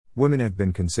Women have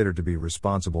been considered to be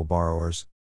responsible borrowers.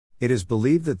 It is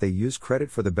believed that they use credit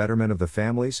for the betterment of the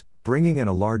families, bringing in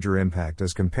a larger impact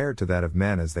as compared to that of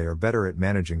men as they are better at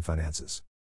managing finances.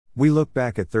 We look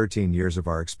back at 13 years of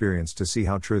our experience to see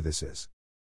how true this is.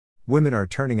 Women are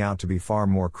turning out to be far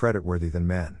more creditworthy than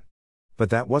men. But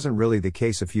that wasn't really the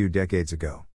case a few decades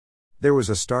ago. There was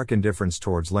a stark indifference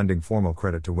towards lending formal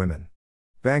credit to women.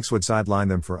 Banks would sideline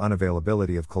them for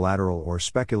unavailability of collateral or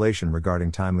speculation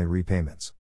regarding timely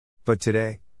repayments. But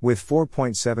today, with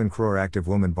 4.7 crore active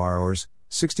women borrowers,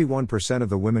 61% of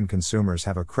the women consumers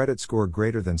have a credit score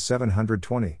greater than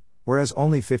 720, whereas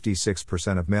only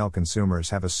 56% of male consumers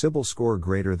have a CIBIL score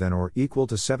greater than or equal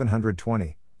to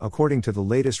 720, according to the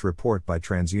latest report by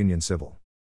TransUnion CIBIL.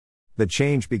 The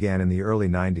change began in the early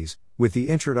 90s, with the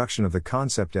introduction of the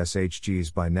concept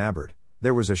SHGs by NABARD.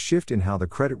 There was a shift in how the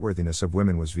creditworthiness of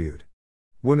women was viewed.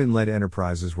 Women-led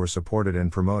enterprises were supported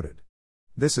and promoted.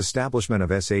 This establishment of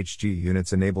SHG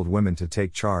units enabled women to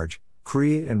take charge,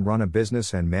 create and run a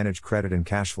business and manage credit and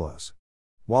cash flows.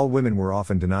 While women were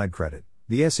often denied credit,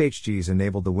 the SHGs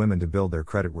enabled the women to build their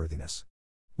creditworthiness.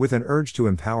 With an urge to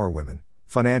empower women,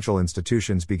 financial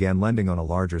institutions began lending on a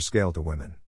larger scale to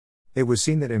women. It was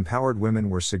seen that empowered women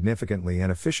were significantly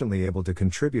and efficiently able to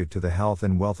contribute to the health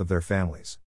and wealth of their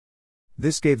families.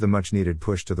 This gave the much-needed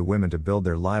push to the women to build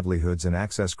their livelihoods and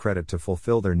access credit to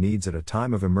fulfill their needs at a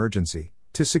time of emergency,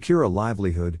 to secure a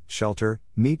livelihood, shelter,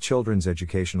 meet children's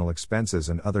educational expenses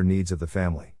and other needs of the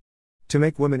family. To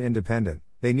make women independent,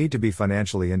 they need to be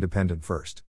financially independent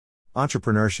first.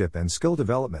 Entrepreneurship and skill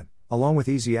development, along with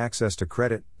easy access to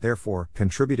credit, therefore,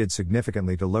 contributed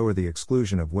significantly to lower the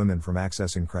exclusion of women from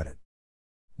accessing credit.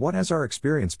 What has our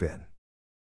experience been?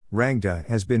 Rangda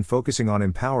has been focusing on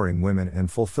empowering women and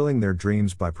fulfilling their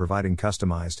dreams by providing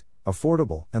customized,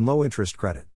 affordable, and low-interest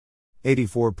credit.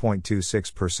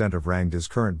 84.26% of Rangda's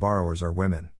current borrowers are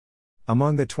women.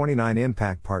 Among the 29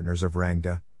 impact partners of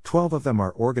Rangda, 12 of them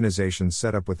are organizations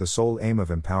set up with the sole aim of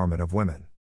empowerment of women.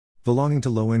 Belonging to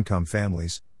low-income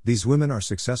families, these women are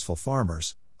successful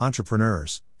farmers,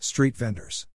 entrepreneurs, street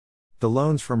vendors. The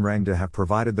loans from Rangda have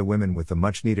provided the women with the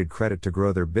much-needed credit to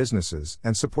grow their businesses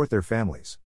and support their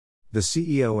families. The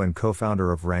CEO and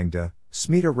co-founder of Rangda,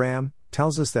 Smita Ram,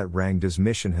 tells us that Rangda's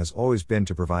mission has always been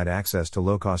to provide access to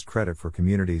low-cost credit for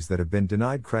communities that have been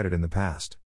denied credit in the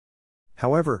past.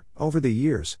 However, over the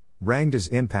years, Rangda's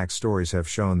impact stories have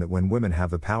shown that when women have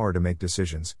the power to make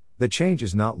decisions, the change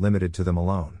is not limited to them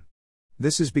alone.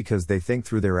 This is because they think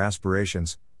through their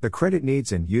aspirations, the credit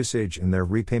needs and usage and their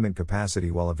repayment capacity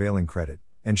while availing credit,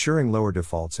 ensuring lower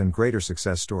defaults and greater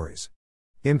success stories.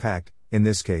 Impact, in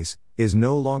this case, is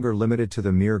no longer limited to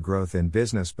the mere growth in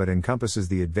business but encompasses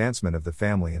the advancement of the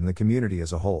family and the community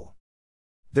as a whole.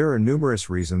 There are numerous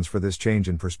reasons for this change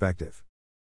in perspective.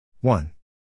 1.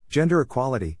 Gender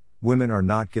equality. Women are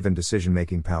not given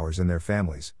decision-making powers in their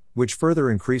families, which further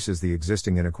increases the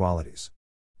existing inequalities.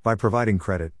 By providing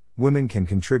credit, women can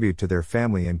contribute to their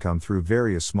family income through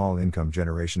various small income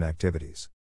generation activities.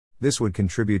 This would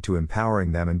contribute to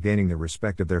empowering them and gaining the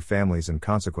respect of their families and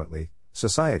consequently,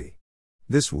 society.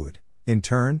 This would, in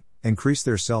turn, increase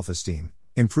their self-esteem,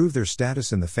 improve their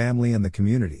status in the family and the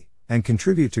community, and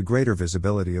contribute to greater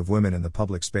visibility of women in the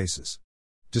public spaces.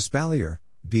 Despalier,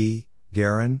 B.,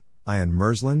 Garin, Ian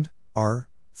Mersland, R.,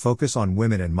 Focus on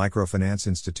Women and Microfinance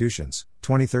Institutions,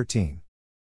 2013.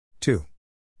 2.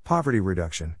 Poverty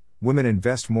reduction. Women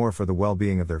invest more for the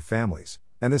well-being of their families,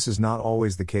 and this is not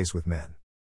always the case with men.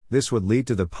 This would lead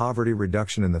to the poverty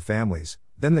reduction in the families,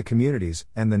 then the communities,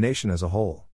 and the nation as a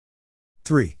whole.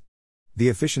 3. The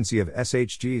efficiency of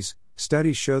SHGs.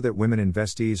 Studies show that women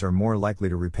investees are more likely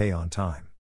to repay on time.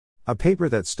 A paper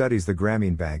that studies the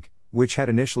Grameen Bank, which had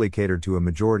initially catered to a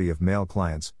majority of male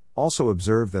clients, also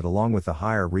observed that along with the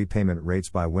higher repayment rates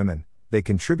by women, they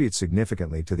contribute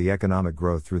significantly to the economic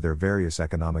growth through their various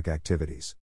economic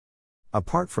activities.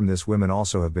 Apart from this, women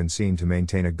also have been seen to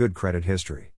maintain a good credit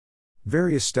history.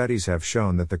 Various studies have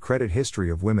shown that the credit history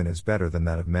of women is better than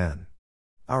that of men.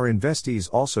 Our investees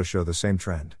also show the same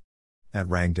trend. At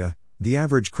Rangda, the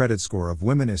average credit score of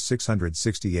women is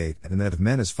 668 and that of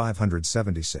men is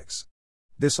 576.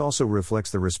 This also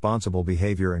reflects the responsible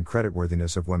behavior and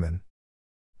creditworthiness of women.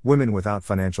 Women without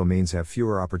financial means have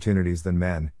fewer opportunities than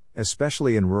men,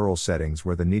 especially in rural settings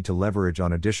where the need to leverage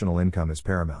on additional income is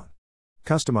paramount.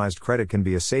 Customized credit can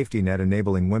be a safety net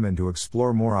enabling women to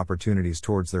explore more opportunities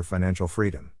towards their financial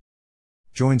freedom.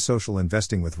 Join social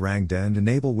investing with Rangda and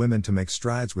enable women to make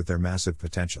strides with their massive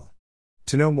potential.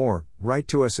 To know more, write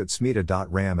to us at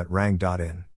smita.ram@rang.in.